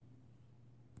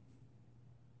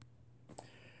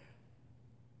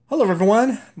Hello,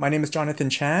 everyone. My name is Jonathan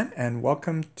Chan, and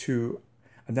welcome to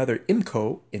another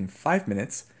IMCO in 5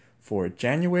 minutes for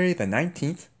January the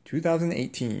 19th,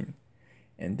 2018.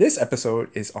 And this episode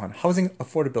is on housing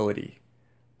affordability.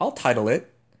 I'll title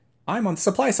it, I'm on the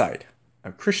supply side,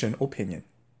 a Christian opinion.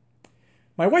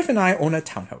 My wife and I own a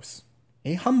townhouse.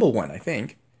 A humble one, I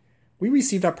think. We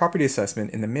received our property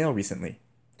assessment in the mail recently.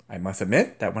 I must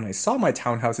admit that when I saw my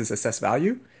townhouse's assessed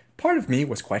value, part of me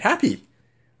was quite happy.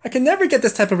 I can never get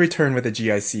this type of return with a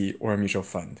GIC or a mutual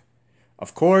fund.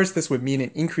 Of course, this would mean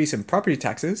an increase in property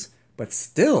taxes, but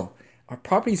still, our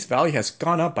property's value has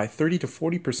gone up by 30 to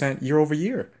 40% year over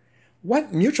year.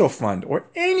 What mutual fund or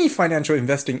any financial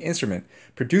investing instrument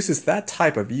produces that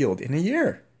type of yield in a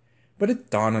year? But it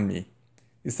dawned on me,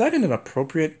 is that an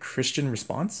appropriate Christian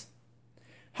response?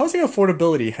 Housing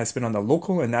affordability has been on the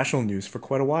local and national news for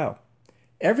quite a while.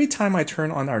 Every time I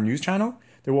turn on our news channel,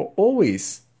 there will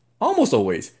almost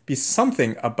always, be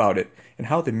something about it and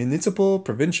how the municipal,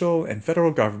 provincial, and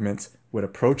federal governments would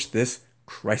approach this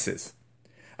crisis.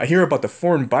 I hear about the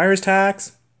foreign buyers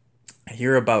tax. I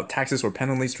hear about taxes or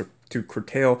penalties to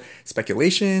curtail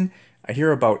speculation. I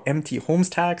hear about empty homes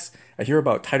tax. I hear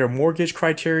about tighter mortgage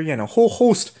criteria and a whole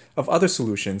host of other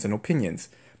solutions and opinions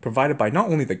provided by not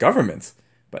only the governments,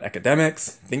 but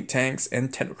academics, think tanks,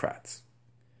 and technocrats.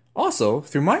 Also,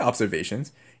 through my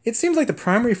observations, it seems like the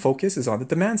primary focus is on the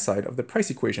demand side of the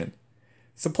price equation.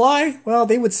 Supply, well,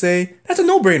 they would say, that's a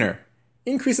no-brainer.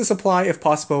 Increase the supply if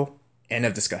possible, end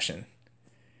of discussion.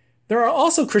 There are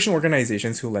also Christian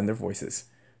organizations who lend their voices,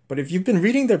 but if you've been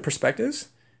reading their perspectives,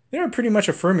 they are pretty much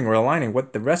affirming or aligning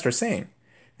what the rest are saying,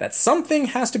 that something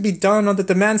has to be done on the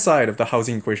demand side of the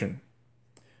housing equation.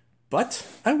 But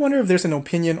I wonder if there's an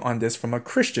opinion on this from a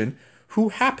Christian who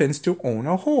happens to own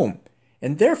a home,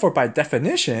 and therefore by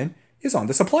definition, is on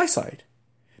the supply side.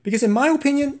 Because in my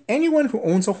opinion, anyone who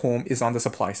owns a home is on the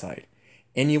supply side.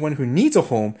 Anyone who needs a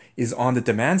home is on the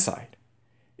demand side.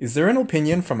 Is there an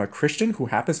opinion from a Christian who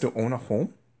happens to own a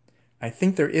home? I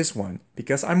think there is one,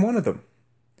 because I'm one of them.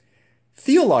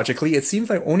 Theologically, it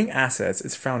seems like owning assets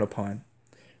is frowned upon.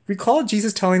 Recall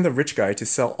Jesus telling the rich guy to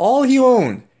sell all he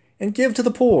owned and give to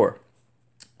the poor.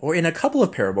 Or in a couple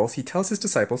of parables, he tells his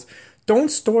disciples,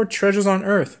 don't store treasures on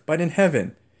earth, but in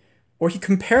heaven. Or he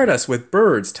compared us with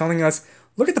birds, telling us,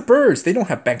 look at the birds, they don't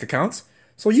have bank accounts,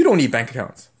 so you don't need bank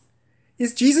accounts.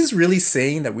 Is Jesus really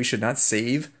saying that we should not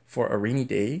save for a rainy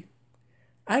day?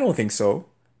 I don't think so,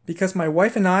 because my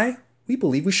wife and I, we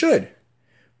believe we should.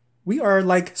 We are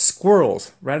like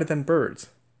squirrels rather than birds.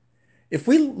 If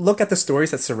we look at the stories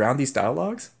that surround these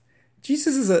dialogues,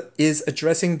 Jesus is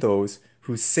addressing those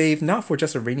who save not for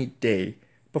just a rainy day,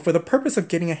 but for the purpose of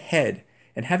getting ahead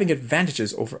and having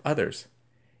advantages over others.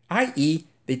 I.e.,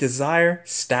 they desire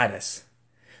status.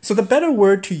 So the better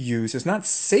word to use is not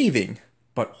saving,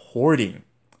 but hoarding.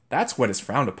 That's what is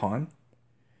frowned upon.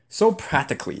 So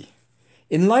practically,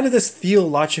 in light of this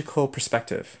theological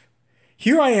perspective,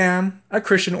 here I am, a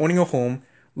Christian owning a home,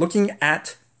 looking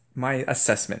at my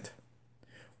assessment.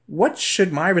 What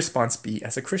should my response be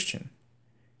as a Christian?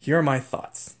 Here are my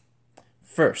thoughts.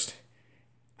 First,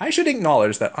 I should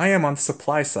acknowledge that I am on the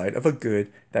supply side of a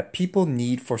good that people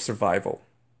need for survival.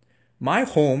 My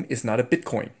home is not a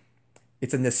Bitcoin.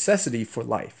 It's a necessity for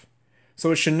life.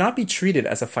 So it should not be treated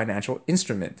as a financial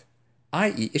instrument,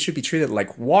 i.e., it should be treated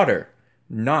like water,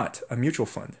 not a mutual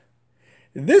fund.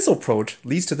 This approach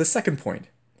leads to the second point.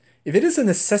 If it is a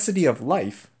necessity of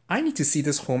life, I need to see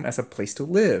this home as a place to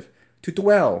live, to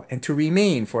dwell, and to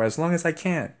remain for as long as I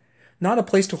can, not a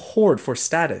place to hoard for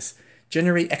status,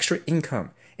 generate extra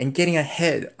income, and getting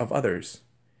ahead of others.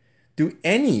 Do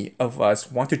any of us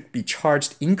want to be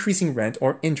charged increasing rent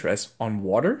or interest on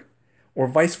water? Or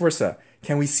vice versa,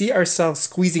 can we see ourselves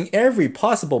squeezing every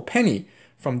possible penny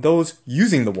from those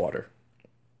using the water?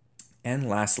 And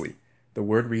lastly, the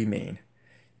word remain.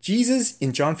 Jesus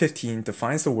in John 15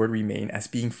 defines the word remain as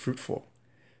being fruitful.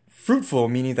 Fruitful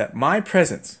meaning that my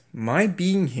presence, my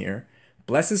being here,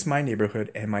 blesses my neighborhood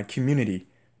and my community,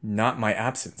 not my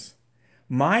absence.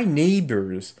 My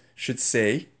neighbors should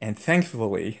say, and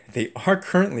thankfully they are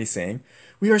currently saying,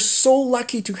 we are so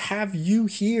lucky to have you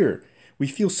here. We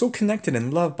feel so connected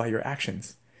and loved by your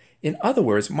actions. In other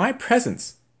words, my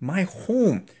presence, my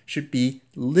home should be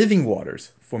living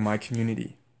waters for my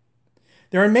community.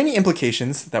 There are many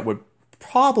implications that would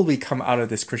probably come out of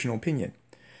this Christian opinion.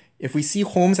 If we see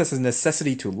homes as a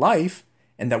necessity to life,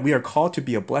 and that we are called to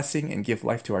be a blessing and give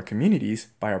life to our communities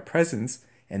by our presence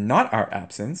and not our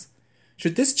absence,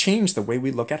 should this change the way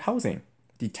we look at housing,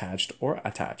 detached or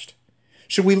attached?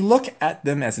 Should we look at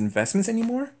them as investments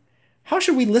anymore? How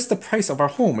should we list the price of our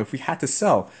home if we had to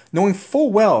sell, knowing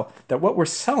full well that what we're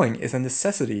selling is a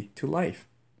necessity to life?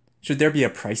 Should there be a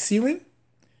price ceiling?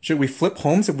 Should we flip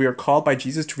homes if we are called by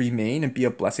Jesus to remain and be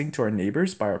a blessing to our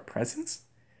neighbors by our presence?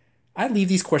 I leave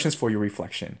these questions for your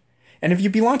reflection. And if you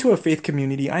belong to a faith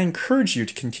community, I encourage you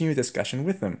to continue discussion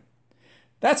with them.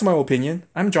 That's my opinion.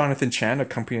 I'm Jonathan Chan of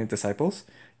Company of Disciples,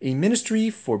 a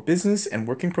ministry for business and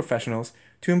working professionals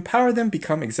to empower them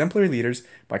become exemplary leaders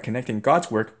by connecting God's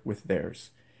work with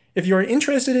theirs. If you are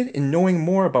interested in knowing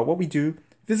more about what we do,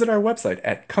 visit our website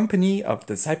at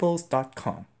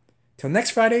companyofdisciples.com. Till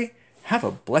next Friday, have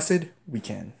a blessed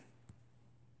weekend.